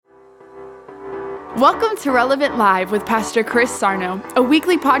Welcome to Relevant Live with Pastor Chris Sarno, a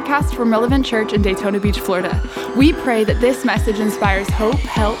weekly podcast from Relevant Church in Daytona Beach, Florida. We pray that this message inspires hope,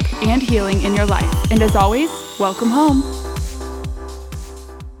 help, and healing in your life. And as always, welcome home.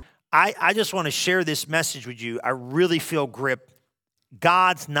 I just want to share this message with you. I really feel gripped.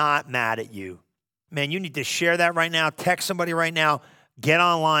 God's not mad at you. Man, you need to share that right now. Text somebody right now. Get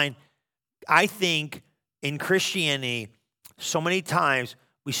online. I think in Christianity, so many times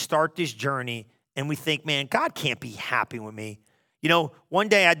we start this journey and we think, man, God can't be happy with me. You know, one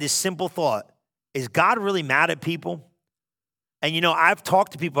day I had this simple thought. Is God really mad at people? And, you know, I've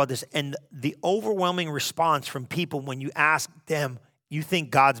talked to people about this, and the overwhelming response from people when you ask them, you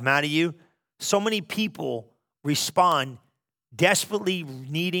think God's mad at you? So many people respond desperately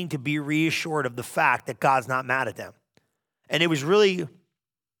needing to be reassured of the fact that God's not mad at them. And it was really,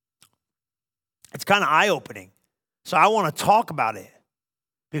 it's kind of eye-opening. So I want to talk about it.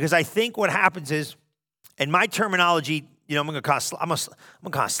 Because I think what happens is, and my terminology, you know, I'm gonna kind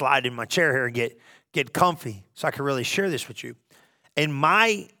of slide in my chair here and get comfy so I can really share this with you. In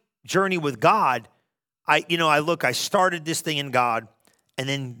my journey with God, I started this thing in God, and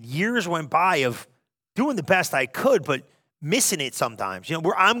then years went by of doing the best I could, but missing it sometimes. You know,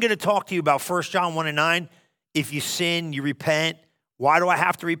 where I'm gonna talk to you about 1 John 1:9. If you sin, you repent. Why do I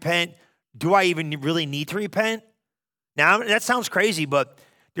have to repent? Do I even really need to repent? Now, that sounds crazy, but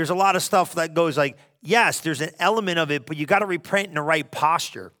there's a lot of stuff that goes like, yes, there's an element of it, but you got to repent in the right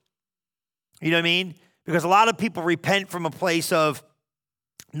posture. You know what I mean? Because a lot of people repent from a place of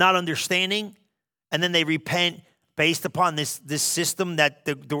not understanding, and then they repent based upon this system that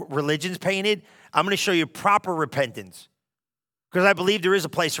the religion's painted. I'm going to show you proper repentance, because I believe there is a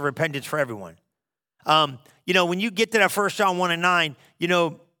place of repentance for everyone. You know, when you get to that 1 John 1:9,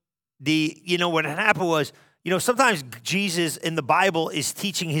 what happened was, you know, sometimes Jesus in the Bible is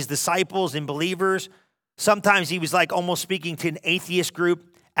teaching his disciples and believers. Sometimes he was like almost speaking to an atheist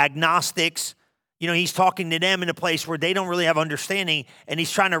group, agnostics. You know, he's talking to them in a place where they don't really have understanding, and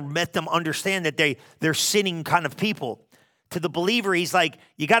he's trying to let them understand that they're sinning kind of people. To the believer, he's like,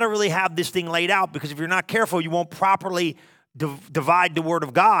 you got to really have this thing laid out, because if you're not careful, you won't properly divide the word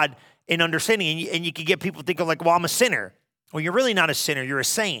of God in understanding. And you can get people thinking like, well, I'm a sinner. Well, you're really not a sinner. You're a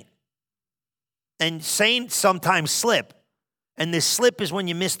saint. And saints sometimes slip. And this slip is when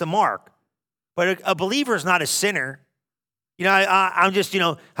you miss the mark. But a believer is not a sinner. You know, I'm just,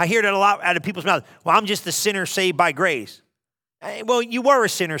 I hear that a lot out of people's mouths. Well, I'm just a sinner saved by grace. Well, you were a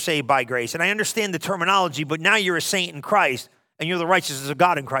sinner saved by grace. And I understand the terminology, but now you're a saint in Christ, and you're the righteousness of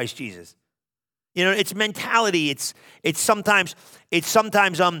God in Christ Jesus. You know, it's mentality. It's sometimes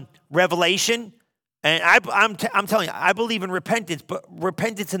revelation. And I'm telling you, I believe in repentance, but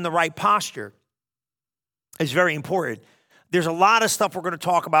repentance in the right posture is very important. There's a lot of stuff we're going to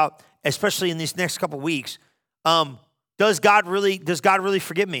talk about, especially in these next couple of weeks. Does God really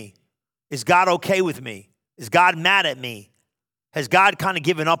forgive me? Is God okay with me? Is God mad at me? Has God kind of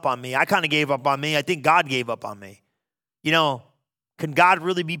given up on me? I kind of gave up on me. I think God gave up on me. You know, can God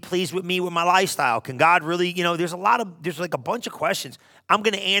really be pleased with me with my lifestyle? Can God really, there's like a bunch of questions. I'm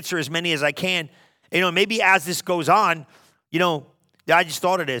going to answer as many as I can. You know, maybe as this goes on, I just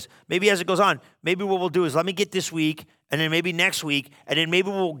thought of this. Maybe as it goes on, maybe what we'll do is let me get this week, and then maybe next week, and then maybe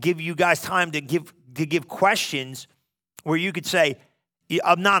we'll give you guys time to give questions where you could say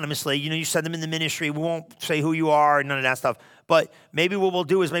anonymously, you send them in the ministry. We won't say who you are and none of that stuff. But maybe what we'll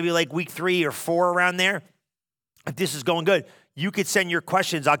do is maybe like week 3 or 4 around there, if this is going good, you could send your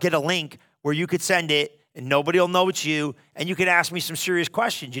questions. I'll get a link where you could send it, and nobody will know it's you, and you can ask me some serious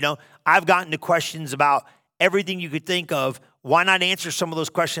questions. I've gotten to questions about everything you could think of. Why not answer some of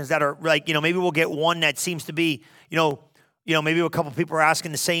those questions that are like, maybe we'll get one that seems to be, maybe a couple people are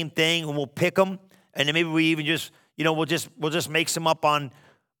asking the same thing, and we'll pick them. And then maybe we even just, we'll just make some up on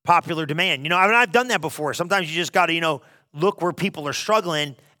popular demand. I've done that before. Sometimes you just got to, look where people are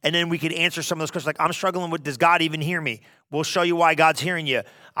struggling, and then we could answer some of those questions. Like, I'm struggling with, does God even hear me? We'll show you why God's hearing you.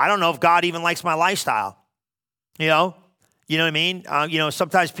 I don't know if God even likes my lifestyle. You know what I mean?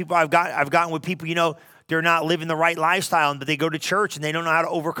 Sometimes people I've gotten with people, they're not living the right lifestyle, but they go to church and they don't know how to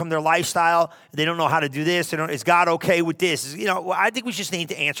overcome their lifestyle. They don't know how to do this. Is God okay with this? I think we just need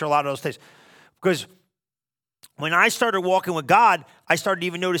to answer a lot of those things. Because when I started walking with God, I started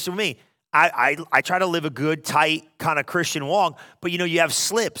even noticing me. I try to live a good, tight kind of Christian walk, but you have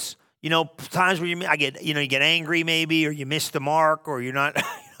slips. Times where you get angry maybe, or you miss the mark, or you're not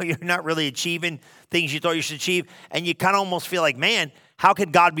you're not really achieving things you thought you should achieve, and you kind of almost feel like, man, how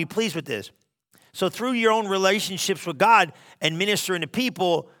could God be pleased with this? So through your own relationships with God and ministering to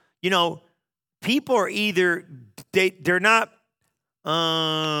people, people are either they're not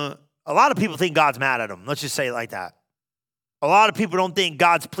a A lot of people think God's mad at them. Let's just say it like that. A lot of people don't think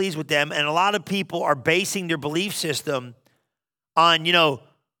God's pleased with them, and a lot of people are basing their belief system on,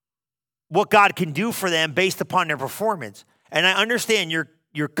 what God can do for them based upon their performance. And I understand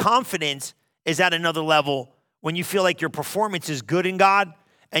your confidence is at another level when you feel like your performance is good in God,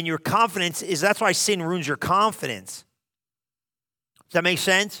 and your confidence that's why sin ruins your confidence. Does that make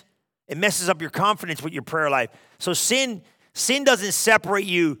sense? It messes up your confidence with your prayer life. So sin doesn't separate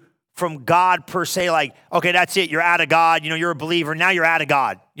you from God per se, like, okay, that's it, you're out of God, you're a believer, now you're out of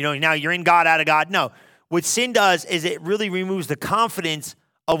God. Now you're in God, out of God. No, what sin does is it really removes the confidence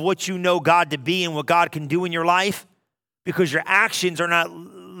of what you know God to be and what God can do in your life, because your actions are not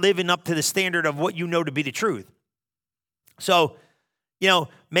living up to the standard of what you know to be the truth. So,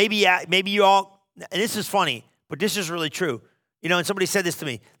 maybe you all, and this is funny, but this is really true. And somebody said this to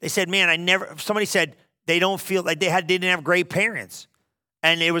me. They said, man, somebody said they don't feel like they didn't have great parents.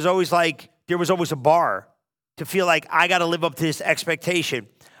 And it was always like, there was always a bar to feel like I got to live up to this expectation.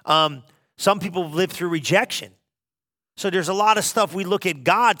 Some people live through rejection. So there's a lot of stuff we look at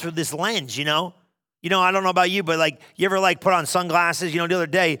God through this lens, I don't know about you, but you ever put on sunglasses? The other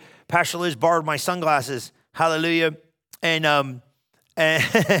day, Pastor Liz borrowed my sunglasses. Hallelujah. And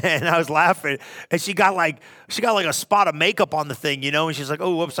I was laughing, and she got like a spot of makeup on the thing, and she's like,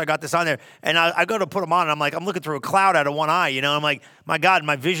 oh, whoops, I got this on there. And I go to put them on, and I'm looking through a cloud out of one eye, I'm like, my God,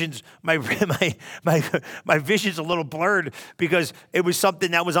 my vision's my vision's a little blurred because it was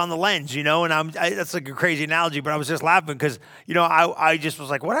something that was on the lens, and that's like a crazy analogy, but I was just laughing because, I just was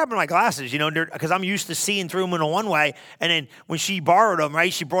like, what happened to my glasses, because I'm used to seeing through them in a one way, and then when she borrowed them,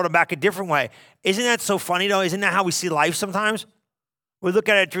 right, she brought them back a different way. Isn't that so funny, though? Isn't that how we see life sometimes? We look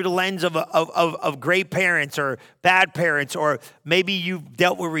at it through the lens of great parents or bad parents, or maybe you've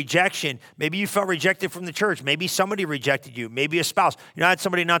dealt with rejection. Maybe you felt rejected from the church. Maybe somebody rejected you. Maybe a spouse. I had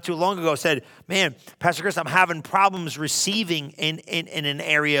somebody not too long ago said, man, Pastor Chris, I'm having problems receiving in an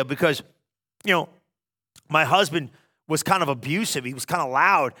area because, my husband was kind of abusive. He was kind of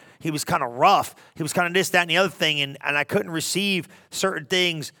loud. He was kind of rough. He was kind of this, that, and the other thing, and I couldn't receive certain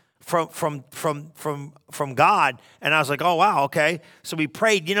things from God. And I was like, oh, wow, okay. So we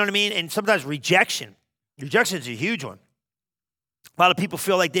prayed, you know what I mean? And sometimes rejection is a huge one. A lot of people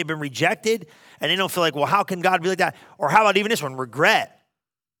feel like they've been rejected, and they don't feel like, well, how can God be like that? Or how about even this one, regret?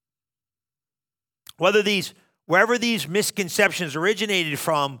 Wherever these misconceptions originated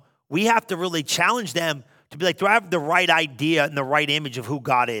from, we have to really challenge them to be like, do I have the right idea and the right image of who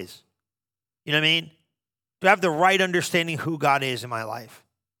God is? You know what I mean? Do I have the right understanding of who God is in my life?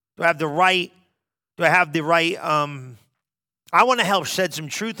 I want to help shed some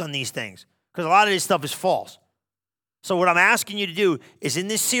truth on these things because a lot of this stuff is false. So what I'm asking you to do is in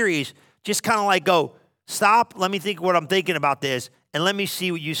this series, just kind of go, stop, let me think what I'm thinking about this, and let me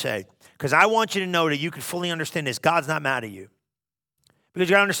see what you say. Because I want you to know that you can fully understand this. God's not mad at you. Because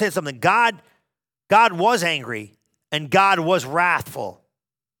you got to understand something. God was angry, and God was wrathful.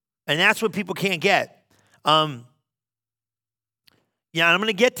 And that's what people can't get. Yeah, I'm going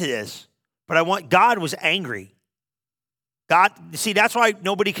to get to this, but God was angry. That's why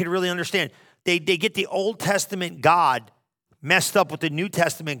nobody can really understand. They get the Old Testament God messed up with the New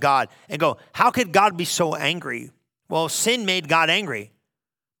Testament God and go, how could God be so angry? Well, sin made God angry,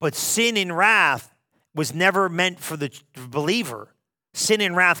 but sin and wrath was never meant for the believer. Sin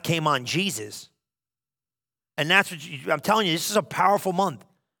and wrath came on Jesus. And that's what I'm telling you, this is a powerful month.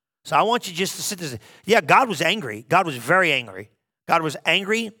 So I want you just to sit there and say, yeah, God was angry. God was very angry. God was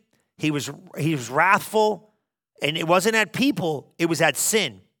angry, he was wrathful, and it wasn't at people, it was at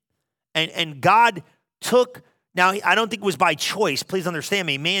sin. And God took, now I don't think it was by choice, please understand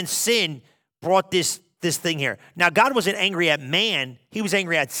me, man's sin brought this thing here. Now God wasn't angry at man, he was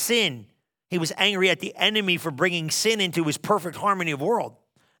angry at sin. He was angry at the enemy for bringing sin into his perfect harmony of world.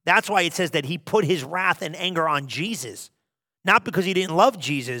 That's why it says that he put his wrath and anger on Jesus. Not because he didn't love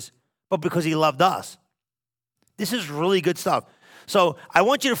Jesus, but because he loved us. This is really good stuff. So I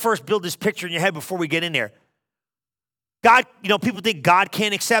want you to first build this picture in your head before we get in there. God, people think God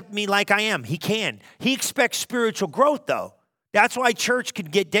can't accept me like I am. He can. He expects spiritual growth, though. That's why church can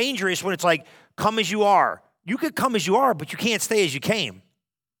get dangerous when it's like, come as you are. You could come as you are, but you can't stay as you came.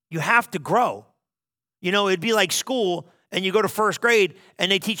 You have to grow. It'd be like school, and you go to first grade, and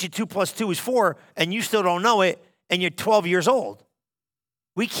they teach you 2 + 2 is 4, and you still don't know it, and you're 12 years old.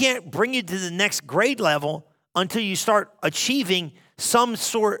 We can't bring you to the next grade level until you start achieving some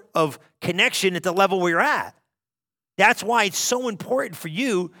sort of connection at the level where you're at. That's why it's so important for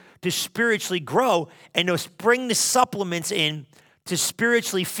you to spiritually grow and to bring the supplements in to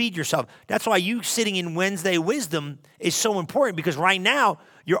spiritually feed yourself. That's why you sitting in Wednesday Wisdom is so important, because right now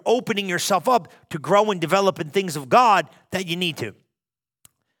you're opening yourself up to grow and develop in things of God that you need to.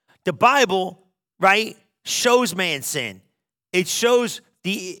 The Bible, right, shows man's sin. It shows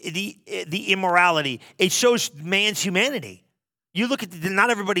the immorality. It shows man's humanity. You look at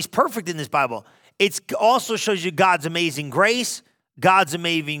not everybody's perfect in this Bible. It also shows you God's amazing grace, God's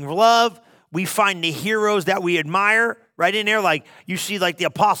amazing love. We find the heroes that we admire right in there. Like you see like the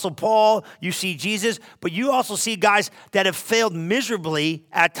Apostle Paul, you see Jesus, but you also see guys that have failed miserably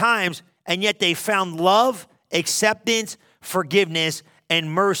at times, and yet they found love, acceptance, forgiveness,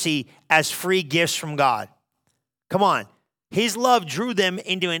 and mercy as free gifts from God. Come on. His love drew them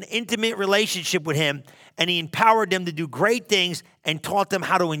into an intimate relationship with him, and he empowered them to do great things and taught them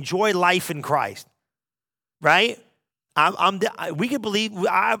how to enjoy life in Christ. Right? We can believe,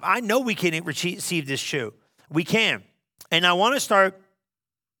 I know we can receive this true. We can. And I want to start,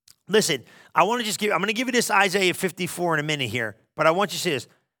 listen, I'm going to give you this Isaiah 54 in a minute here, but I want you to see this.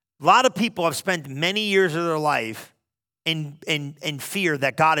 A lot of people have spent many years of their life in fear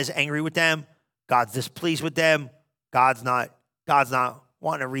that God is angry with them, God's displeased with them, God's not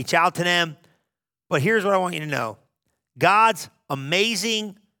wanting to reach out to them. But here's what I want you to know. God's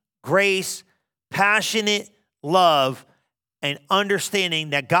amazing grace, passionate love, and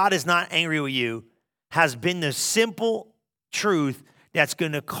understanding that God is not angry with you has been the simple truth that's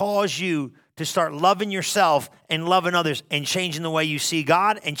going to cause you to start loving yourself and loving others and changing the way you see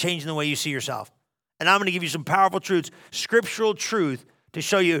God and changing the way you see yourself. And I'm going to give you some powerful truths, scriptural truth, to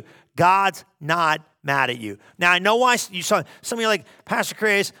show you God's not mad at you. Now, I know why you saw some of you are like, Pastor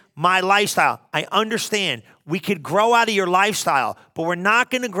Chris, my lifestyle. I understand. We could grow out of your lifestyle, but we're not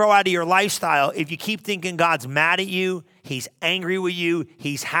going to grow out of your lifestyle if you keep thinking God's mad at you, he's angry with you,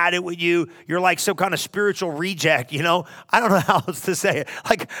 he's had it with you. You're like some kind of spiritual reject, you know? I don't know how else to say it.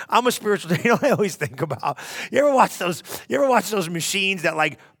 Like, I'm a spiritual, you know what I always think about? You ever watch those machines that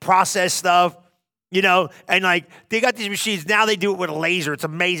like process stuff? You know, and like they got these machines, now they do it with a laser. It's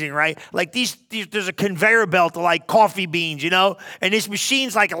amazing, right? Like these there's a conveyor belt of like coffee beans, you know? And these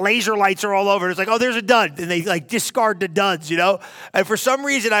machines, like laser lights are all over. It's like, oh, there's a dud. And they like discard the duds, you know? And for some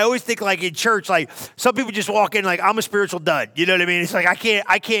reason, I always think like in church, like some people just walk in like, I'm a spiritual dud. You know what I mean? It's like, I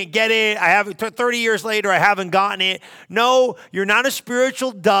can't get it. I haven't, 30 years later, I haven't gotten it. No, you're not a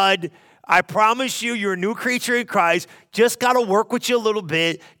spiritual dud. I promise you, you're a new creature in Christ. Just got to work with you a little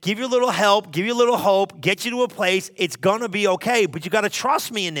bit, give you a little help, give you a little hope, get you to a place. It's going to be okay, but you got to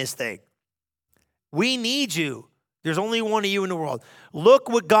trust me in this thing. We need you. There's only one of you in the world. Look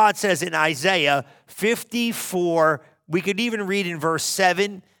what God says in Isaiah 54. We could even read in verse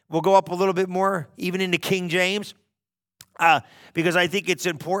 7. We'll go up a little bit more, even into King James, because I think it's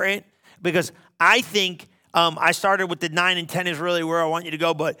important, because I think I started with the 9 and 10 is really where I want you to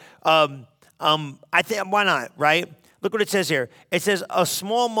go, but I think, why not, right? Look what it says here. It says, a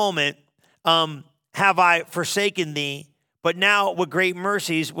small moment have I forsaken thee, but now with great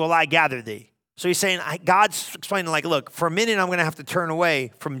mercies will I gather thee. So he's saying, God's explaining like, look, for a minute I'm going to have to turn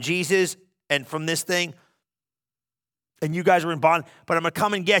away from Jesus and from this thing, and you guys are in bond, but I'm going to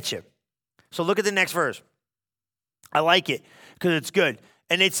come and get you. So look at the next verse. I like it because it's good.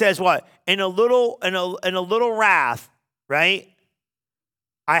 And it says what? In a little wrath, right?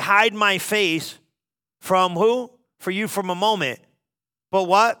 I hide my face from who? For you from a moment. But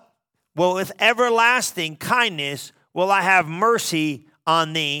what? Well, with everlasting kindness will I have mercy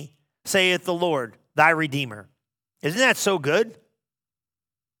on thee, saith the Lord, thy Redeemer. Isn't that so good?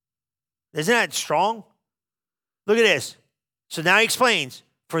 Isn't that strong? Look at this. So now he explains,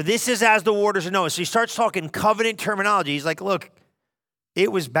 for this is as the waters of Noah. So he starts talking covenant terminology. He's like, look, it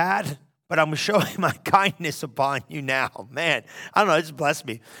was bad, but I'm showing my kindness upon you now. Man, I don't know, it's blessed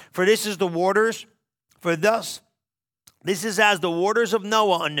me. For this is the waters, this is as the waters of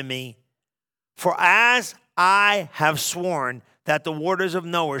Noah unto me. For as I have sworn that the waters of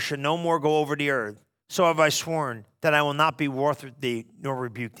Noah should no more go over the earth, so have I sworn that I will not be wroth with thee nor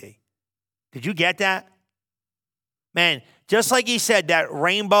rebuke thee. Did you get that? Man, just like he said, that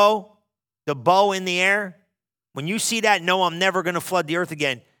rainbow, the bow in the air, when you see that, no, I'm never going to flood the earth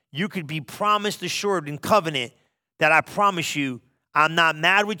again. You could be promised, assured in covenant that I promise you, I'm not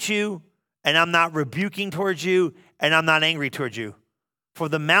mad with you, and I'm not rebuking towards you, and I'm not angry towards you. For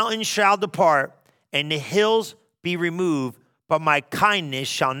the mountains shall depart, and the hills be removed, but my kindness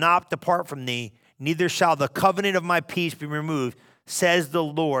shall not depart from thee, neither shall the covenant of my peace be removed, says the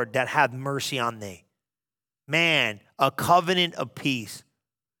Lord that hath mercy on thee. Man, a covenant of peace.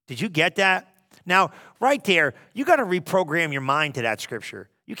 Did you get that? Now, right there, you got to reprogram your mind to that scripture.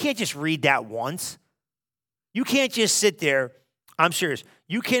 You can't just read that once. You can't just sit there I'm serious.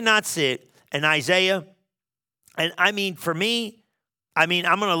 You cannot sit in Isaiah, and I mean, for me, I'm going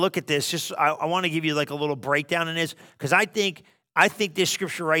to look at this. I want to give you like a little breakdown in this, because I think this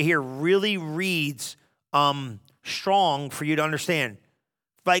scripture right here really reads strong for you to understand.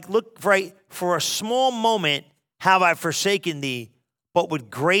 Like, look, right, for a small moment have I forsaken thee, but with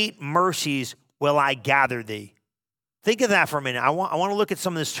great mercies will I gather thee. Think of that for a minute. I want to look at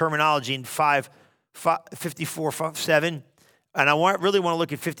some of this terminology in 54:7, and I really want to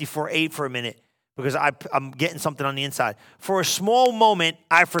look at 54:8 for a minute, because I'm getting something on the inside. For a small moment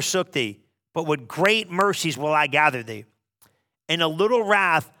I forsook thee, but with great mercies will I gather thee. In a little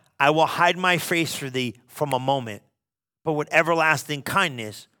wrath I will hide my face for thee from a moment, but with everlasting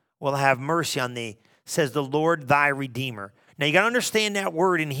kindness will I have mercy on thee, says the Lord thy Redeemer. Now you got to understand that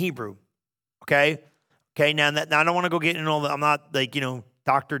word in Hebrew, okay? Okay, now I don't want to go get into all the, I'm not like,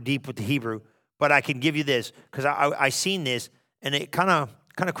 doctor deep with the Hebrew, but I can give you this, because I seen this, and it kind of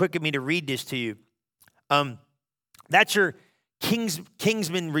quickened me to read this to you. That's your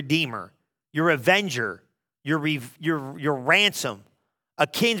kinsman redeemer, your avenger, your ransom, a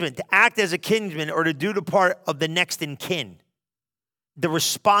kinsman, to act as a kinsman or to do the part of the next in kin, the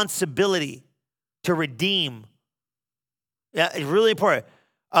responsibility to redeem. Yeah, it's really important.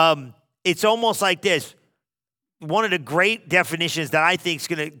 It's almost like this. One of the great definitions that I think is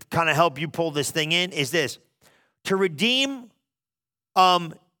going to kind of help you pull this thing in is this: to redeem.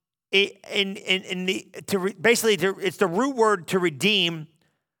 It's the root word to redeem,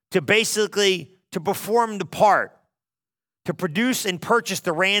 to perform the part, to produce and purchase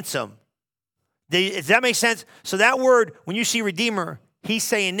the ransom. Does that make sense? So that word, when you see redeemer, he's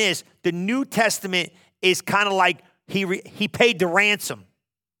saying this: the New Testament is kind of like he paid the ransom.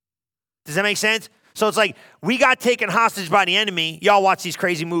 Does that make sense? So it's like we got taken hostage by the enemy. Y'all watch these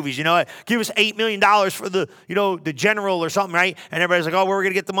crazy movies, give us $8 million for the general or something, right? And everybody's like, oh, where are we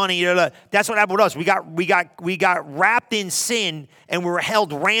gonna get the money? That's what happened with us. We got wrapped in sin, and we were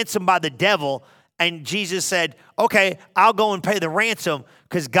held ransom by the devil. And Jesus said, okay, I'll go and pay the ransom,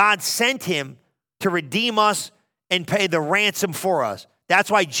 because God sent him to redeem us and pay the ransom for us.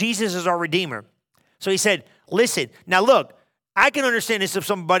 That's why Jesus is our Redeemer. So he said, listen, now look, I can understand this if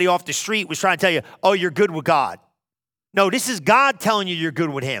somebody off the street was trying to tell you, oh, you're good with God. No, this is God telling you you're good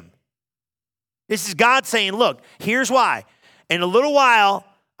with him. This is God saying, look, here's why. In a little while,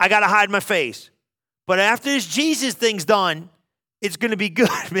 I got to hide my face. But after this Jesus thing's done, it's going to be good,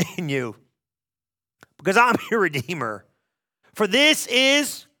 me and you, because I'm your Redeemer. For this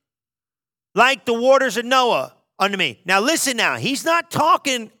is like the waters of Noah unto me. Now listen now. He's not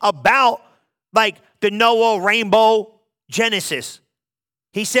talking about like the Noah rainbow Genesis.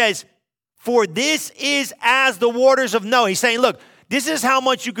 He says, for this is as the waters of Noah. He's saying, look, this is how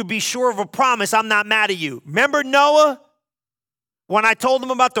much you could be sure of a promise. I'm not mad at you. Remember Noah? When I told him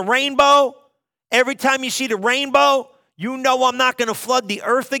about the rainbow, every time you see the rainbow, I'm not going to flood the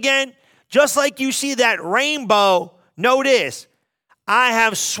earth again. Just like you see that rainbow, know this: I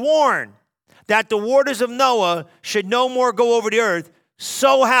have sworn that the waters of Noah should no more go over the earth.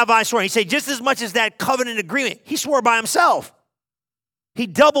 So have I sworn. He said, just as much as that covenant agreement, he swore by himself. He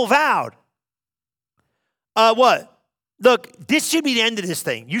double vowed. What? Look, this should be the end of this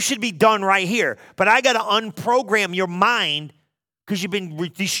thing. You should be done right here. But I got to unprogram your mind, because you've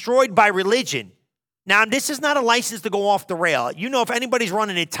been destroyed by religion. Now, this is not a license to go off the rail. If anybody's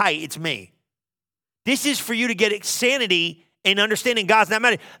running it tight, it's me. This is for you to get sanity and understanding God's not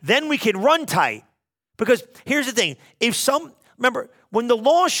mad. Then we can run tight. Because here's the thing. Remember, when the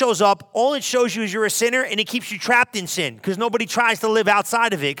law shows up, all it shows you is you're a sinner, and it keeps you trapped in sin, because nobody tries to live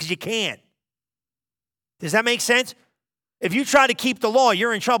outside of it, because you can't. Does that make sense? If you try to keep the law,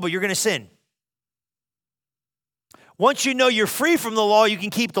 you're in trouble. You're going to sin. Once you know you're free from the law, you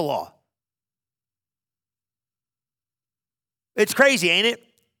can keep the law. It's crazy, ain't it?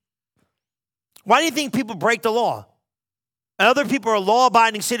 Why do you think people break the law? And other people are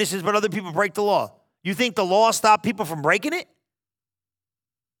law-abiding citizens, but other people break the law. You think the law stopped people from breaking it?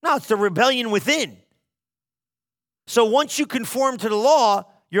 No, it's the rebellion within. So once you conform to the law,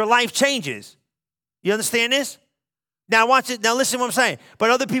 your life changes. You understand this? Now watch it. Now listen to what I'm saying. But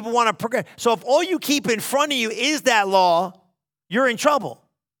other people want to progress. So if all you keep in front of you is that law, you're in trouble.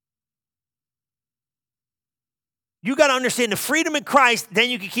 You got to understand the freedom in Christ, then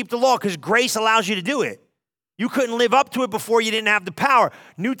you can keep the law, because grace allows you to do it. You couldn't live up to it before, you didn't have the power.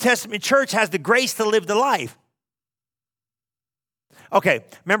 New Testament church has the grace to live the life. Okay,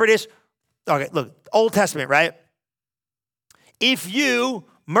 remember this? Okay, look, Old Testament, right? If you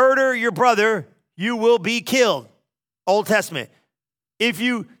murder your brother, you will be killed. Old Testament. If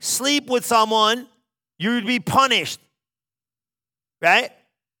you sleep with someone, you would be punished. right?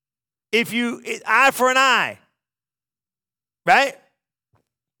 Eye for an eye, right?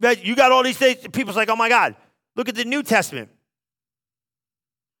 You got all these things. People's like, oh my God, look at the New Testament.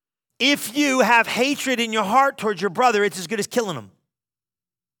 If you have hatred in your heart towards your brother, it's as good as killing him.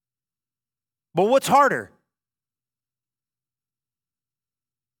 But what's harder?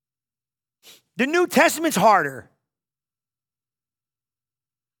 The New Testament's harder.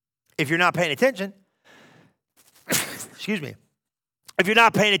 If you're not paying attention. Excuse me. If you're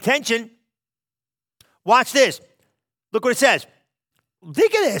not paying attention, watch this. Look what it says.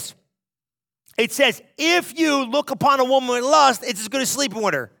 Think of this. It says, if you look upon a woman with lust, it's as good as sleeping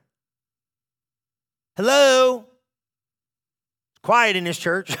with her. Hello? Quiet in this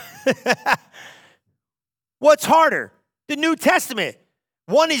church. What's harder? The New Testament.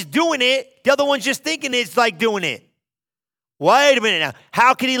 One is doing it. The other one's just thinking it's like doing it. Wait a minute now.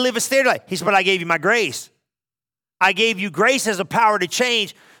 How can he live a standard life? He said, but I gave you my grace. I gave you grace as a power to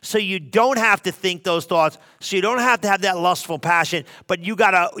change so you don't have to think those thoughts, so you don't have to have that lustful passion, but you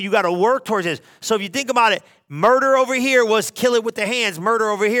gotta work towards this. So if you think about it, murder over here was kill it with the hands. Murder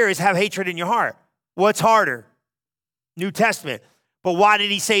over here is have hatred in your heart. What's harder? New Testament. But why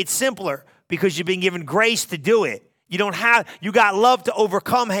did he say it's simpler? Because you've been given grace to do it. You got love to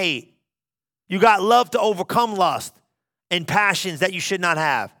overcome hate. You got love to overcome lust and passions that you should not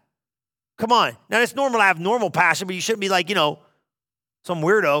have. Come on. Now, it's normal to have normal passion, but you shouldn't be like, some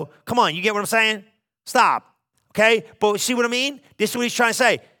weirdo. Come on, you get what I'm saying? Stop, okay? But see what I mean? This is what he's trying to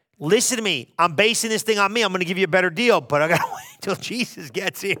say. Listen to me. I'm basing this thing on me. I'm going to give you a better deal, but I got to wait until Jesus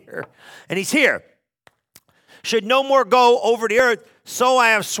gets here. And he's here. Should no more go over the earth, so I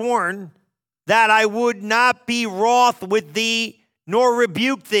have sworn that I would not be wroth with thee, nor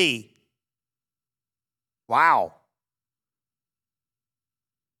rebuke thee. Wow.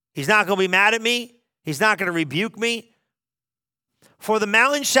 He's not going to be mad at me. He's not going to rebuke me. For the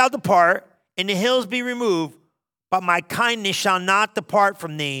mountains shall depart, and the hills be removed, but my kindness shall not depart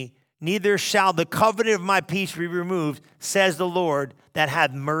from thee, neither shall the covenant of my peace be removed, says the Lord that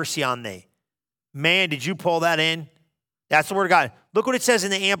hath mercy on thee. Man, did you pull that in? That's the word of God. Look what it says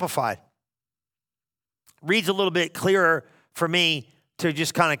in the Amplified. Reads a little bit clearer for me to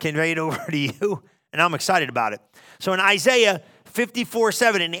just kind of convey it over to you, and I'm excited about it. So in Isaiah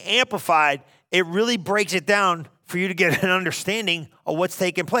 54:7 in the Amplified, it really breaks it down for you to get an understanding of what's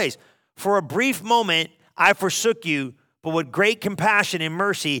taking place. For a brief moment, I forsook you, but with great compassion and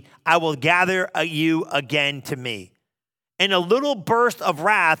mercy, I will gather you again to me. In a little burst of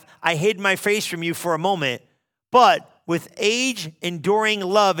wrath, I hid my face from you for a moment, but with age, enduring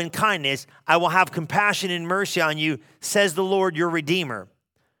love and kindness, I will have compassion and mercy on you, says the Lord, your Redeemer.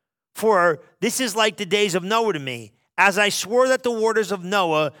 For this is like the days of Noah to me. As I swore that the waters of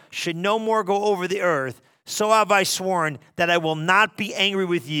Noah should no more go over the earth, so have I sworn that I will not be angry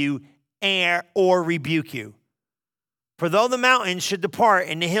with you or rebuke you. For though the mountains should depart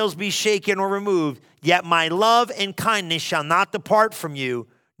and the hills be shaken or removed, yet my love and kindness shall not depart from you,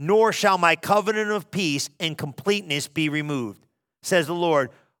 nor shall my covenant of peace and completeness be removed, says the Lord,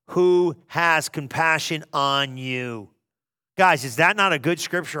 who has compassion on you. Guys, is that not a good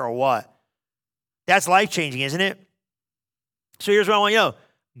scripture or what? That's life-changing, isn't it? So here's what I want you to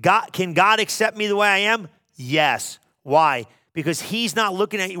know. Can God accept me the way I am? Yes. Why? Because he's not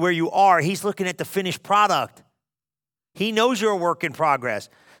looking at where you are. He's looking at the finished product. He knows you're a work in progress.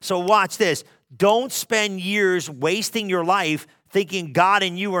 So watch this. Don't spend years wasting your life thinking God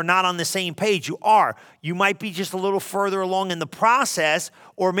and you are not on the same page. You are. You might be just a little further along in the process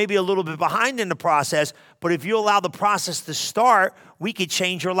or maybe a little bit behind in the process. But if you allow the process to start, we could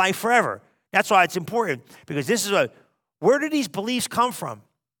change your life forever. That's why it's important, because this is where do these beliefs come from?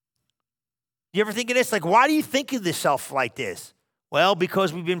 You ever think of this? Like, why do you think of yourself like this? Well,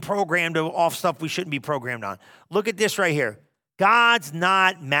 because we've been programmed off stuff we shouldn't be programmed on. Look at this right here. God's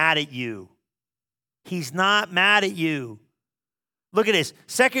not mad at you. He's not mad at you. Look at this.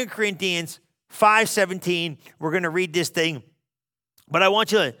 2 Corinthians 5:17. We're going to read this thing. But I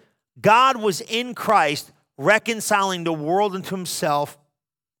want you to, God was in Christ reconciling the world unto himself,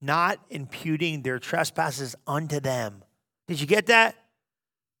 not imputing their trespasses unto them. Did you get that?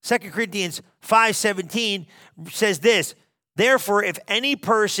 2 Corinthians 5:17 says this. Therefore, if any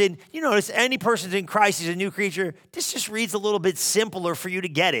person, you notice any person's in Christ is a new creature, this just reads a little bit simpler for you to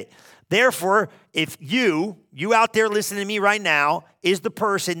get it. Therefore, if you out there listening to me right now, is the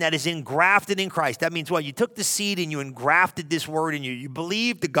person that is engrafted in Christ. That means what? You took the seed and you engrafted this word in you. You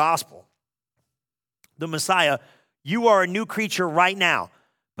believed the gospel, the Messiah. You are a new creature right now.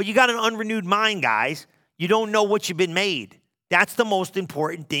 But you got an unrenewed mind, guys. You don't know what you've been made. That's the most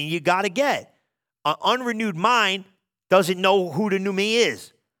important thing you got to get. An unrenewed mind doesn't know who the new me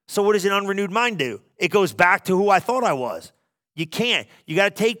is. So what does an unrenewed mind do? It goes back to who I thought I was. You can't. You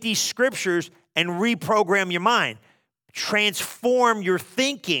got to take these scriptures and reprogram your mind. Transform your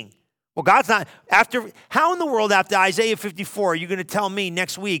thinking. Well, God's not, how in the world after Isaiah 54 are you going to tell me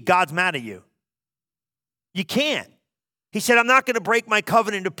next week God's mad at you? You can't. He said, I'm not going to break my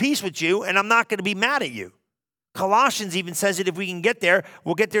covenant of peace with you, and I'm not going to be mad at you. Colossians even says it, if we can get there,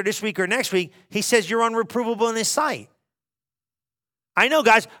 we'll get there this week or next week. He says you're unreprovable in his sight. I know,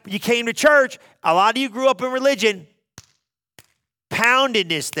 guys, you came to church. A lot of you grew up in religion, pounded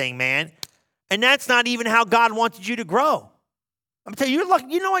this thing, man. And that's not even how God wanted you to grow. I'm telling you, you're lucky.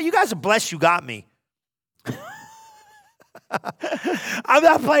 You know what? You guys are blessed you got me. I'm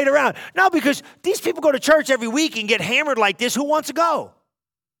not playing around. No, because these people go to church every week and get hammered like this. Who wants to go?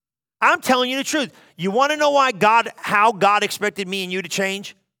 I'm telling you the truth. You want to know how God expected me and you to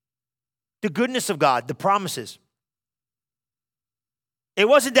change? The goodness of God, the promises. It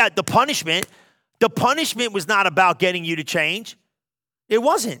wasn't that the punishment was not about getting you to change. It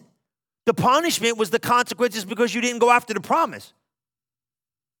wasn't. The punishment was the consequences because you didn't go after the promise.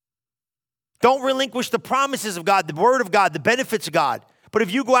 Don't relinquish the promises of God, the word of God, the benefits of God. But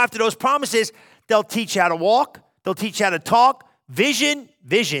if you go after those promises, they'll teach you how to walk. They'll teach you how to talk. Vision.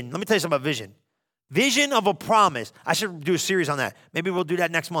 Let me tell you something about vision. Vision of a promise. I should do a series on that. Maybe we'll do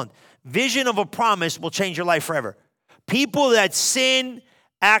that next month. Vision of a promise will change your life forever. People that sin,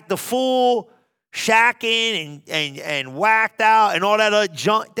 act the fool, shacking and whacked out and all that other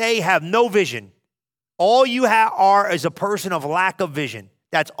junk, they have no vision. All you are is a person of lack of vision.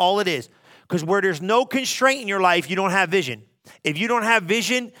 That's all it is. Because where there's no constraint in your life, you don't have vision. If you don't have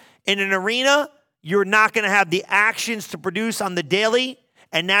vision in an arena, you're not going to have the actions to produce on the daily,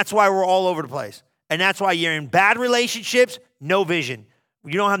 and that's why we're all over the place. And that's why you're in bad relationships, no vision.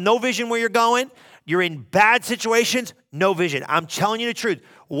 You don't have no vision where you're going. You're in bad situations, no vision. I'm telling you the truth.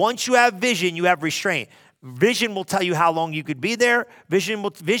 Once you have vision, you have restraint. Vision will tell you how long you could be there. Vision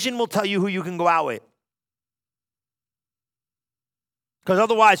will tell you who you can go out with. Because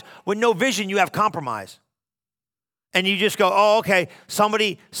otherwise, with no vision, you have compromise. And you just go, oh, okay,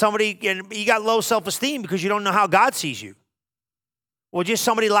 somebody, and you got low self-esteem because you don't know how God sees you. Well, just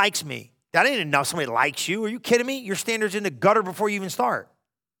somebody likes me. That ain't enough. Somebody likes you. Are you kidding me? Your standard's in the gutter before you even start.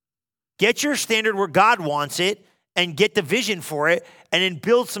 Get your standard where God wants it and get the vision for it and then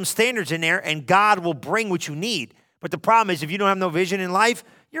build some standards in there and God will bring what you need. But the problem is if you don't have no vision in life,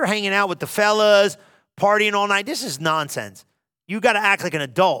 you're hanging out with the fellas, partying all night. This is nonsense. You got to act like an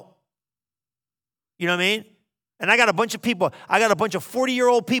adult. You know what I mean? And I got a bunch of people, I got a bunch of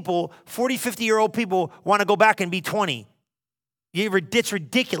 40-year-old people, 40, 50-year-old people want to go back and be 20. It's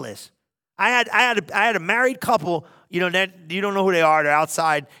ridiculous. I had a married couple, you know, that you don't know who they are. They're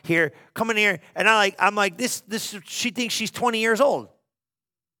outside here, coming here, and I'm like, this. She thinks she's 20 years old.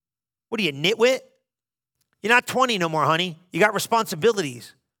 What are you, nitwit? You're not 20 no more, honey. You got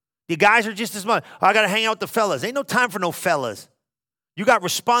responsibilities. The guys are just as much. Oh, I got to hang out with the fellas. Ain't no time for no fellas. You got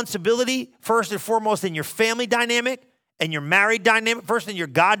responsibility first and foremost in your family dynamic and your married dynamic, first in your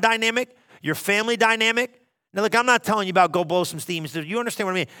God dynamic, your family dynamic. Now, look, I'm not telling you about go blow some steam. You understand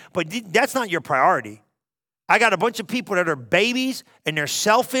what I mean? But that's not your priority. I got a bunch of people that are babies and they're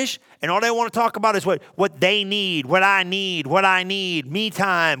selfish and all they want to talk about is what they need, what I need, me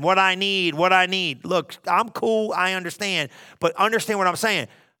time, what I need. Look, I'm cool. I understand. But understand what I'm saying.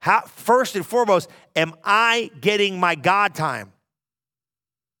 First and foremost, am I getting my God time?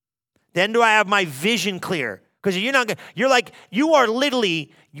 Then do I have my vision clear? Because you are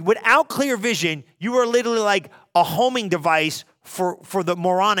literally, without clear vision, you are literally like a homing device for the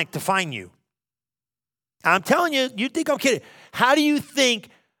moronic to find you. I'm telling you, you think I'm kidding. How do you think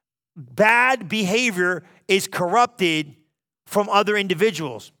bad behavior is corrupted from other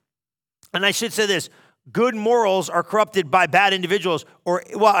individuals? And I should say this, good morals are corrupted by bad individuals. Or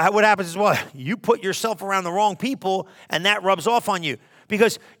what happens is you put yourself around the wrong people and that rubs off on you.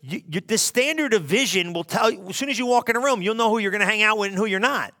 Because the standard of vision will tell you, as soon as you walk in a room, you'll know who you're going to hang out with and who you're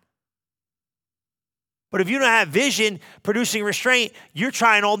not. But if you don't have vision, producing restraint, you're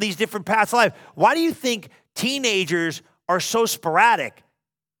trying all these different paths of life. Why do you think teenagers are so sporadic?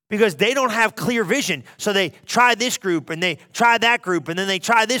 Because they don't have clear vision. So they try this group and they try that group and then they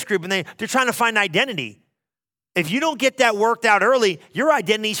try this group and they're trying to find identity. If you don't get that worked out early, your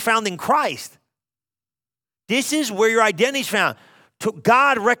identity is found in Christ. This is where your identity is found.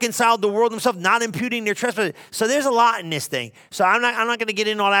 God reconciled the world himself, not imputing their trespasses. So there's a lot in this thing. So I'm not going to get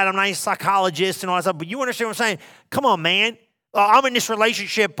into all that. I'm not a psychologist and all that stuff. But you understand what I'm saying? Come on, man. I'm in this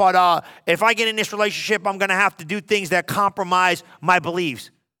relationship, but if I get in this relationship, I'm going to have to do things that compromise my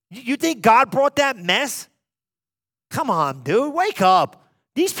beliefs. You think God brought that mess? Come on, dude, wake up.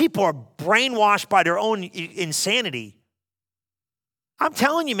 These people are brainwashed by their own insanity. I'm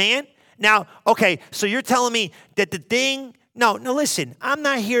telling you, man. Now, okay, so you're telling me that the thing, no, listen, I'm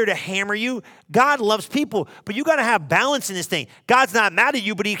not here to hammer you. God loves people, but you got to have balance in this thing. God's not mad at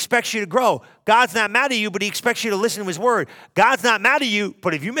you, but he expects you to grow. God's not mad at you, but he expects you to listen to his word. God's not mad at you,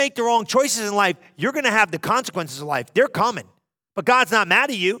 but if you make the wrong choices in life, you're going to have the consequences of life. They're coming. But God's not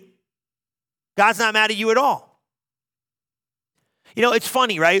mad at you. God's not mad at you at all. You know, it's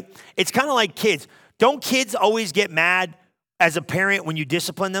funny, right? It's kind of like kids. Don't kids always get mad as a parent when you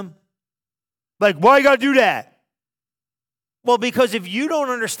discipline them? Like, why you got to do that? Well, because if you don't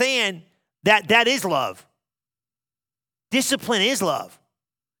understand that is love. Discipline is love.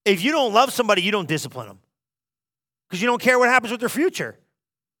 If you don't love somebody, you don't discipline them because you don't care what happens with their future.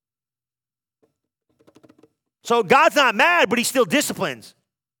 So God's not mad, but he still disciplines.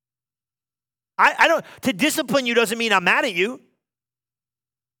 I don't, to discipline you doesn't mean I'm mad at you.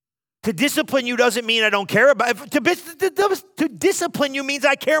 To discipline you doesn't mean I don't care about you. To discipline you means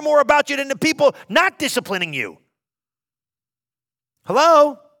I care more about you than the people not disciplining you.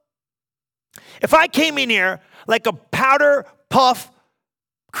 Hello? If I came in here like a powder puff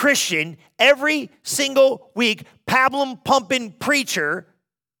Christian every single week, pablum pumping preacher,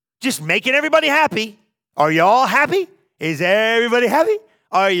 just making everybody happy, are you all happy? Is everybody happy?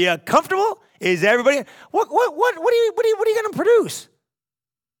 Are you comfortable? Is everybody? What are you going to produce?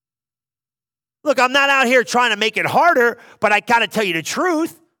 Look, I'm not out here trying to make it harder, but I got to tell you the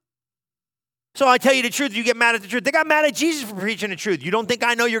truth. So I tell you the truth, you get mad at the truth. They got mad at Jesus for preaching the truth. You don't think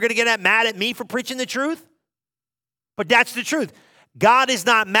I know you're going to get mad at me for preaching the truth? But that's the truth. God is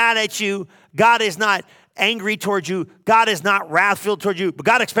not mad at you. God is not angry towards you. God is not wrathful towards you. But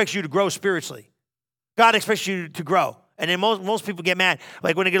God expects you to grow spiritually. God expects you to grow. And then most people get mad,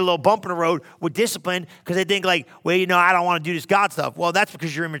 like when they get a little bump in the road with discipline, because they think like, well, you know, I don't want to do this God stuff. Well, that's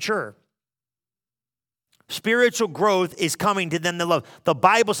because you're immature. Spiritual growth is coming to them that love. The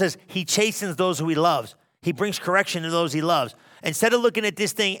Bible says he chastens those who he loves. He brings correction to those he loves. Instead of looking at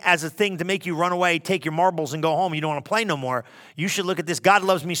this thing as a thing to make you run away, take your marbles and go home, you don't want to play no more, you should look at this. God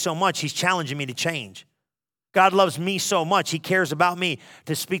loves me so much, he's challenging me to change. God loves me so much, he cares about me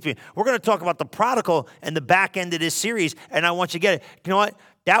to speak to me. We're going to talk about the prodigal and the back end of this series, and I want you to get it. You know what?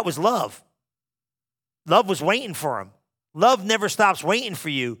 That was love. Love was waiting for him. Love never stops waiting for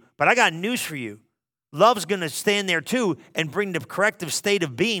you, but I got news for you. Love's going to stand there too and bring the corrective state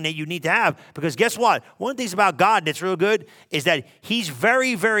of being that you need to have. Because guess what? One of the things about God that's real good is that he's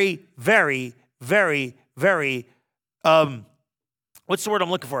very, very, very, very, very, what's the word I'm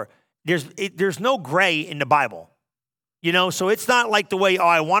looking for? There's no gray in the Bible. You know, so it's not like the way,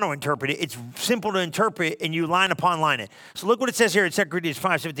 I want to interpret it. It's simple to interpret and you line upon line it. So look what it says here in 2 Corinthians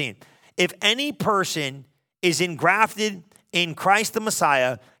 5:17. If any person is engrafted in Christ the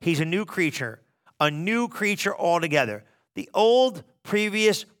Messiah, he's a new creature altogether. The old,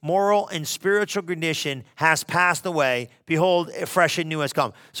 previous moral and spiritual condition has passed away. Behold, fresh and new has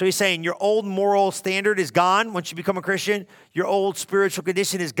come. So he's saying your old moral standard is gone once you become a Christian. Your old spiritual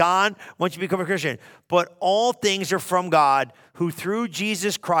condition is gone once you become a Christian. But all things are from God, who through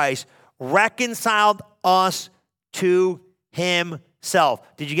Jesus Christ reconciled us to himself.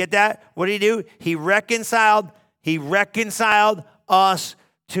 Did you get that? What did he do? He reconciled us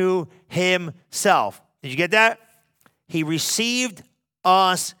to himself. Did you get that? He received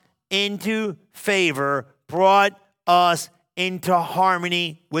us into favor, brought us into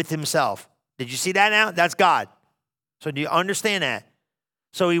harmony with himself. Did you see that now? That's God. So do you understand that?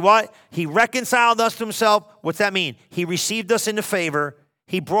 So he reconciled us to himself. What's that mean? He received us into favor.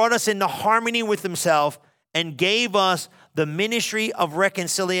 He brought us into harmony with himself and gave us the ministry of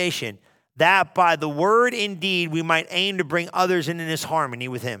reconciliation, that by the word and deed we might aim to bring others into this harmony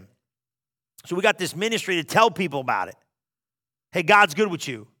with him. So we got this ministry to tell people about it. Hey, God's good with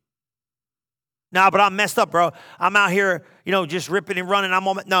you. Nah, but I'm messed up, bro. I'm out here, just ripping and running.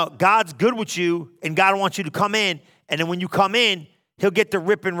 No, God's good with you, and God wants you to come in. And then when you come in, he'll get the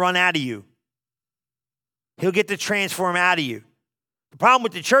rip and run out of you. He'll get the transform out of you. The problem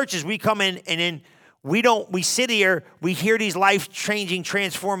with the church is we come in and then we sit here, we hear these life-changing,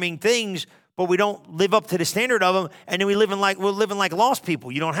 transforming things, but we don't live up to the standard of them, and then we're living like lost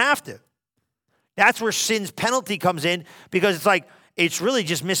people. You don't have to. That's where sin's penalty comes in, because it's like, it's really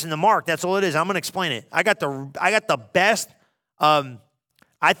just missing the mark. That's all it is. I'm going to explain it. I got the best,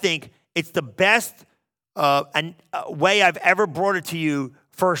 I think it's the best way I've ever brought it to you,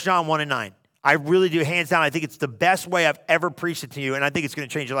 1 John 1:9. I really do, hands down. I think it's the best way I've ever preached it to you, and I think it's going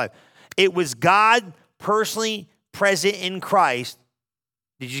to change your life. It was God personally present in Christ.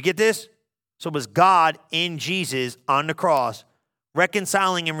 Did you get this? So it was God in Jesus on the cross,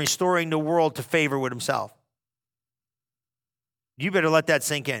 reconciling and restoring the world to favor with himself. You better let that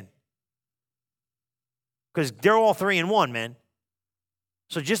sink in. Because they're all three in one, man.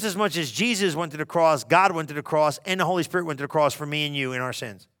 So just as much as Jesus went to the cross, God went to the cross, and the Holy Spirit went to the cross for me and you in our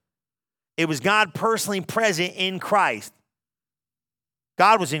sins. It was God personally present in Christ.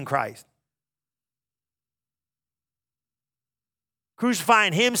 God was in Christ.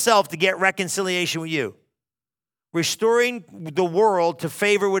 Crucifying himself to get reconciliation with you. Restoring the world to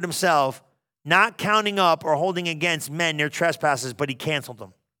favor with himself, not counting up or holding against men their trespasses, but he canceled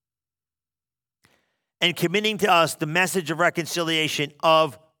them. And committing to us the message of reconciliation,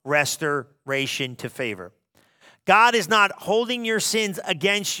 of restoration to favor. God is not holding your sins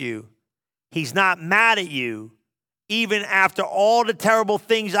against you. He's not mad at you. Even after all the terrible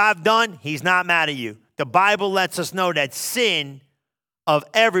things I've done, he's not mad at you. The Bible lets us know that sin of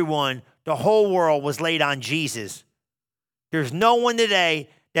everyone, the whole world, was laid on Jesus. There's no one today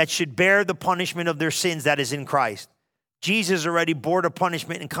that should bear the punishment of their sins that is in Christ. Jesus already bore the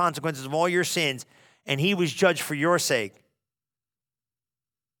punishment and consequences of all your sins, and he was judged for your sake.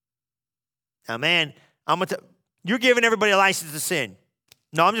 Now, man, you're giving everybody a license to sin.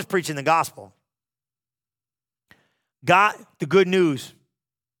 No, I'm just preaching the gospel. God, the good news.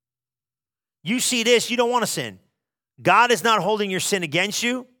 You see this, you don't want to sin. God is not holding your sin against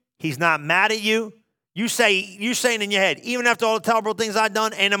you. He's not mad at you. You're saying in your head, even after all the terrible things I've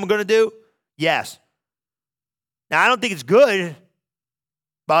done and I'm going to do, yes. Now, I don't think it's good,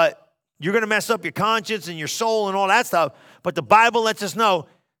 but you're going to mess up your conscience and your soul and all that stuff. But the Bible lets us know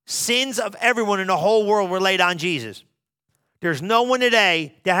sins of everyone in the whole world were laid on Jesus. There's no one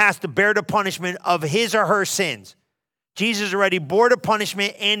today that has to bear the punishment of his or her sins. Jesus already bore the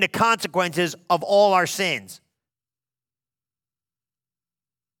punishment and the consequences of all our sins.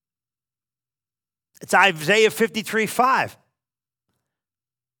 It's Isaiah 53:5.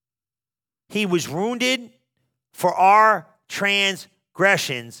 He was wounded for our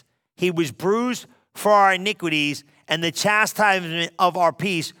transgressions. He was bruised for our iniquities, and the chastisement of our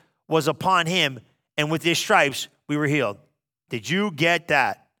peace was upon him, and with his stripes we were healed. Did you get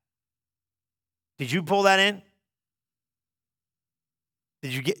that? Did you pull that in?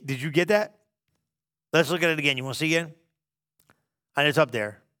 Did you get that? Let's look at it again. You want to see again? And it's up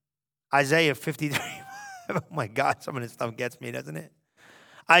there. Isaiah 53. Oh my God, some of this stuff gets me, doesn't it?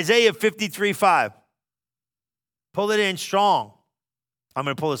 Isaiah 53:5. Pull it in strong. I'm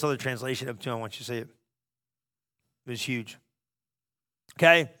going to pull this other translation up too. I want you to see it. It was huge.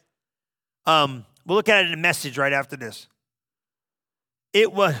 Okay? We'll look at it in the Message right after this.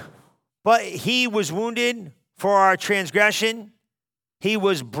 But he was wounded for our transgression. He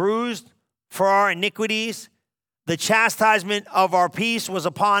was bruised for our iniquities. The chastisement of our peace was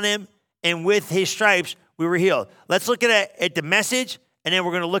upon him, and with his stripes we were healed. Let's look at the Message, and then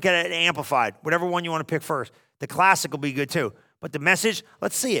we're going to look at it amplified. Whatever one you want to pick first. The Classic will be good too. But the Message,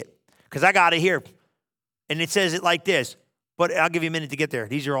 let's see it, because I got it here. And it says it like this, but I'll give you a minute to get there.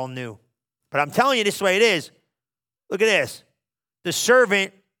 These are all new. But I'm telling you this is the way it is. Look at this. The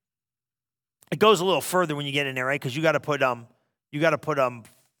servant, it goes a little further when you get in there, right? Because you got to put,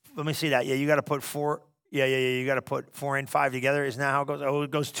 let me see that. Yeah, you got to put four. Yeah. You got to put 4 and 5 together. Isn't that how it goes? Oh,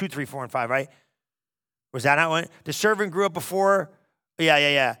 it goes 2, 3, 4, and 5, right? Was that how it went? The servant grew up before.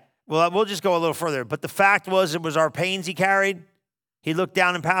 Yeah. Well, we'll just go a little further. But the fact was, it was our pains he carried. He looked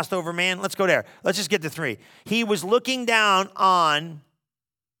down and passed over man. Let's go there. Let's just get to 3. He was looking down on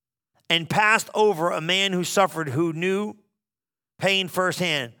and passed over a man who suffered, who knew pain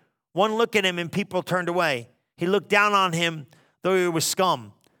firsthand. One look at him and people turned away. He looked down on him, though he was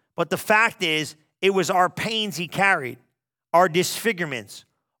scum. But the fact is, it was our pains he carried, our disfigurements,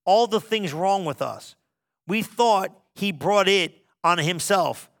 all the things wrong with us. We thought he brought it on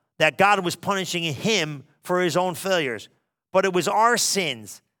himself, that God was punishing him for his own failures. But it was our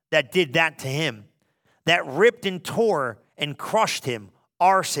sins that did that to him, that ripped and tore and crushed him,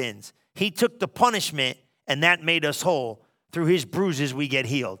 our sins. He took the punishment, and that made us whole. Through his bruises, we get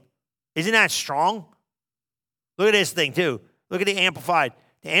healed. Isn't that strong? Look at this thing, too. Look at the Amplified.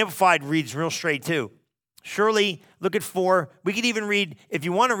 The Amplified reads real straight, too. Surely, look at 4. We could even read, if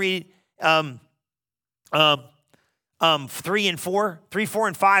you want to read 3 and 4. 3, 4,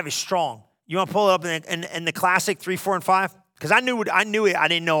 and 5 is strong. You want to pull it up in the Classic 3, 4, and 5? Because I knew it. I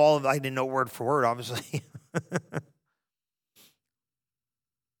didn't know all of it. I didn't know word for word, obviously.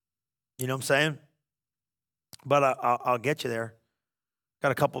 You know what I'm saying? But I'll get you there.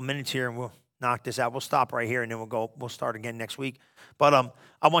 Got a couple minutes here, and we'll knock this out. We'll stop right here, and then we'll start again next week. But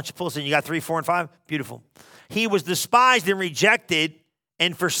I want you to pull this in. You got 3, 4, and 5? Beautiful. He was despised and rejected,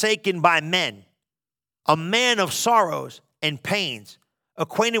 and forsaken by men, a man of sorrows and pains,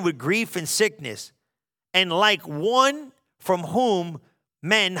 acquainted with grief and sickness, and like one from whom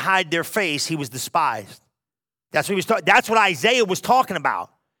men hide their face, he was despised. That's what Isaiah was talking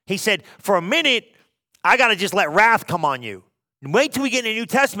about. He said, for a minute, I got to just let wrath come on you. And wait till we get in the New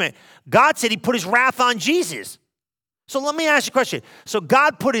Testament. God said he put his wrath on Jesus. So let me ask you a question. So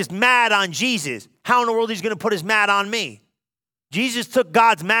God put his mad on Jesus. How in the world is he going to put his mad on me? Jesus took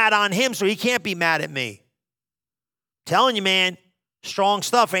God's mad on him, so he can't be mad at me. Telling you, man, strong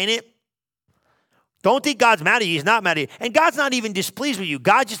stuff, ain't it? Don't think God's mad at you. He's not mad at you. And God's not even displeased with you.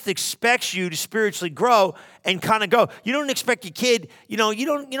 God just expects you to spiritually grow and kind of go. You don't expect your kid,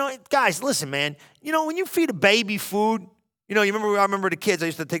 guys, listen, man. When you feed a baby food, I remember the kids, I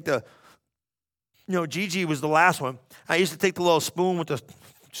used to take Gigi was the last one. I used to take the little spoon with the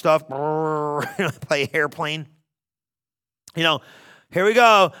stuff, play airplane. Here we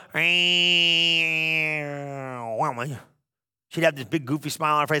go. She'd have this big goofy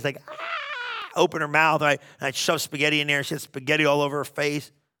smile on her face, like, open her mouth, right? And I'd shove spaghetti in there. She had spaghetti all over her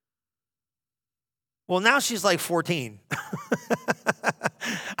face. Well, now she's like 14.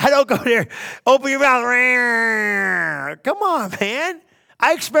 I don't go there. Open your mouth. Come on, man.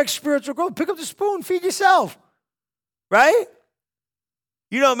 I expect spiritual growth. Pick up the spoon. Feed yourself. Right?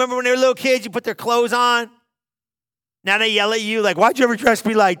 Remember when they were little kids, you put their clothes on? Now they yell at you like, why'd you ever dress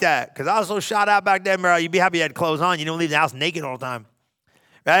me like that? Because I was so shot out back then, bro. You'd be happy you had clothes on. You don't leave the house naked all the time.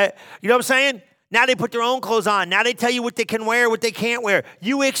 Right? You know what I'm saying? Now they put their own clothes on. Now they tell you what they can wear, what they can't wear.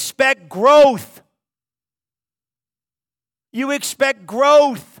 You expect growth. You expect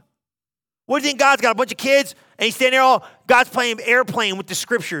growth. What do you think God's got? A bunch of kids, and he's standing there God's playing airplane with the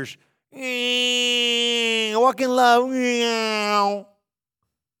scriptures. Walk in love.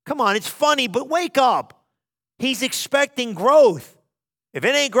 Come on, it's funny, but wake up. He's expecting growth. If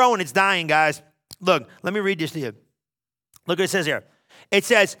it ain't growing, it's dying, guys. Look, let me read this to you. Look what it says here. It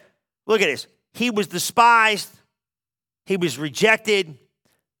says, look at this. He was despised. He was rejected.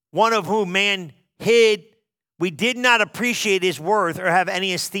 One of whom man hid. We did not appreciate his worth or have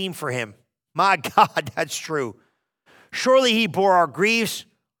any esteem for him. My God, that's true. Surely he bore our griefs.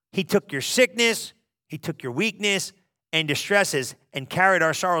 He took your sickness. He took your weakness and distresses and carried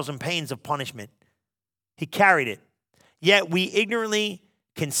our sorrows and pains of punishment. He carried it. Yet we ignorantly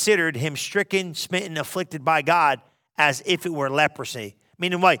considered him stricken, smitten, afflicted by God as if it were leprosy.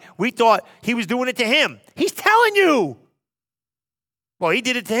 Meaning what? We thought he was doing it to him. He's telling you. Well, he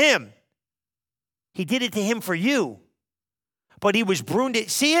did it to him. He did it to him for you. But he was wounded.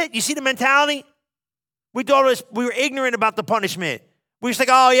 See it? You see the mentality? We thought we were ignorant about the punishment. We were just like,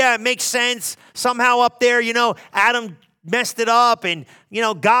 oh, yeah, it makes sense. Somehow up there, Adam messed it up, and,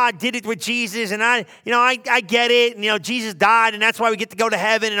 God did it with Jesus, and I get it, and, Jesus died, and that's why we get to go to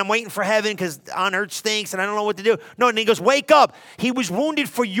heaven, and I'm waiting for heaven because on earth stinks, and I don't know what to do. No, and he goes, wake up. He was wounded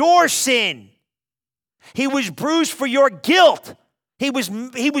for your sin. He was bruised for your guilt. He was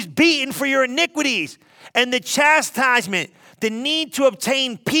beaten for your iniquities, and the chastisement, the need to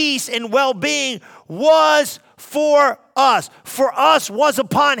obtain peace and well-being was for us. For us was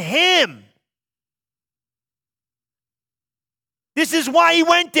upon him. This is why he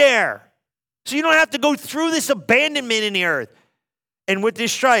went there. So you don't have to go through this abandonment in the earth. And with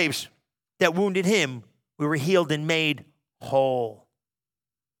his stripes that wounded him, we were healed and made whole.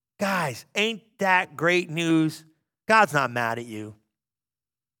 Guys, ain't that great news? God's not mad at you.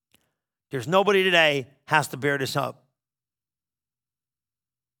 There's nobody today has to bear this up.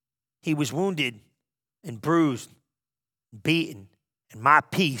 He was wounded and bruised, beaten, and my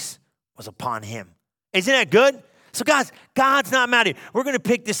peace was upon him. Isn't that good? So guys, God's not mad at you. We're going to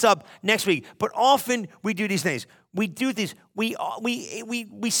pick this up next week. But often we do these things. We do these. We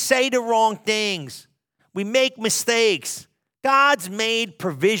say the wrong things. We make mistakes. God's made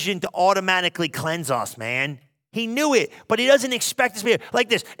provision to automatically cleanse us, man. He knew it, but he doesn't expect us to be like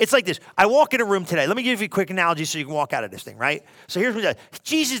this. It's like this. I walk in a room today. Let me give you a quick analogy so you can walk out of this thing, right? So here's what he does.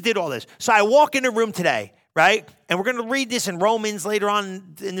 Jesus did all this. So I walk in a room today, right? And we're going to read this in Romans later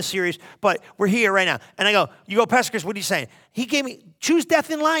on in the series, but we're here right now. And I go, Pastor Chris, what are you saying? He gave me, choose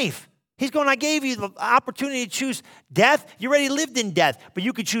death in life. He's going, I gave you the opportunity to choose death. You already lived in death, but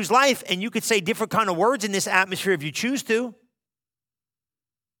you could choose life, and you could say different kind of words in this atmosphere if you choose to.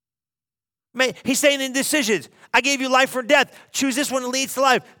 He's saying in decisions, I gave you life or death. Choose this one that leads to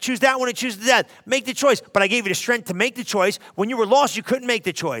life. Choose that one that chooses death. Make the choice. But I gave you the strength to make the choice. When you were lost, you couldn't make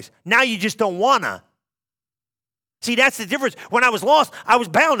the choice. Now you just don't want to. See, that's the difference. When I was lost, I was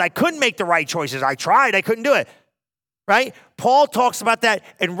bound. I couldn't make the right choices. I tried. I couldn't do it. right? Paul talks about that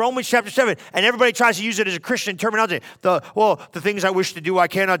in Romans chapter 7, and everybody tries to use it as a Christian terminology. The things I wish to do, I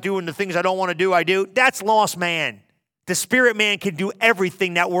cannot do, and the things I don't want to do, I do. That's lost man. The spirit man can do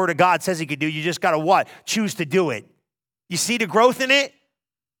everything that word of God says he can do. You just got to what? Choose to do it. You see the growth in it?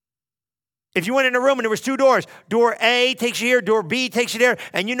 If you went in a room and there was two doors, door A takes you here, door B takes you there,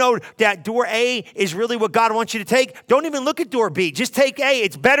 and you know that door A is really what God wants you to take, don't even look at door B. Just take A.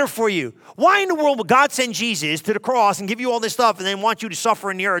 It's better for you. Why in the world would God send Jesus to the cross and give you all this stuff and then want you to suffer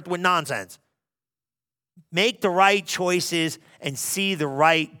in the earth with nonsense? Make the right choices and see the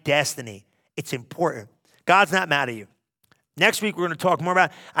right destiny. It's important. God's not mad at you. Next week, we're going to talk more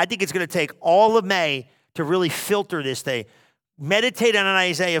about, I think it's going to take all of May to really filter this thing. Meditate on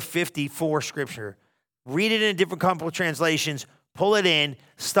Isaiah 54 scripture. Read it in different couple of translations. Pull it in.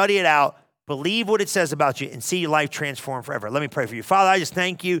 Study it out. Believe what it says about you and see your life transformed forever. Let me pray for you. Father, I just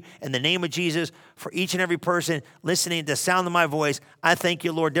thank you in the name of Jesus for each and every person listening to the sound of my voice. I thank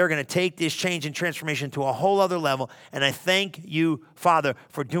you, Lord, they're going to take this change and transformation to a whole other level. And I thank you, Father,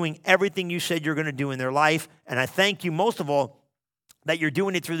 for doing everything you said you're going to do in their life. And I thank you most of all that you're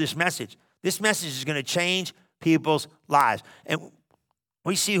doing it through this message. This message is going to change people's lives. And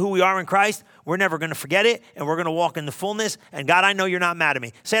we see who we are in Christ. We're never going to forget it, and we're going to walk in the fullness. And God, I know you're not mad at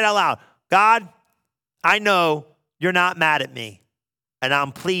me. Say it out loud. God, I know you're not mad at me, and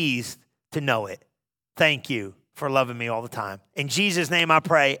I'm pleased to know it. Thank you for loving me all the time. In Jesus' name I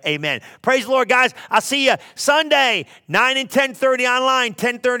pray, amen. Praise the Lord, guys. I'll see you Sunday, 9 and 10:30 online,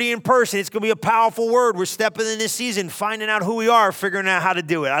 10:30 in person. It's going to be a powerful word. We're stepping in this season, finding out who we are, figuring out how to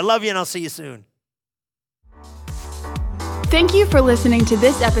do it. I love you, and I'll see you soon. Thank you for listening to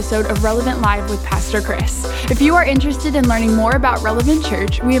this episode of Relevant Live with Pastor Chris. If you are interested in learning more about Relevant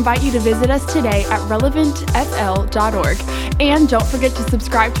Church, we invite you to visit us today at relevantfl.org. And don't forget to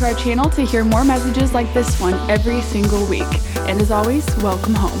subscribe to our channel to hear more messages like this one every single week. And as always,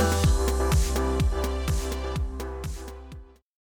 welcome home.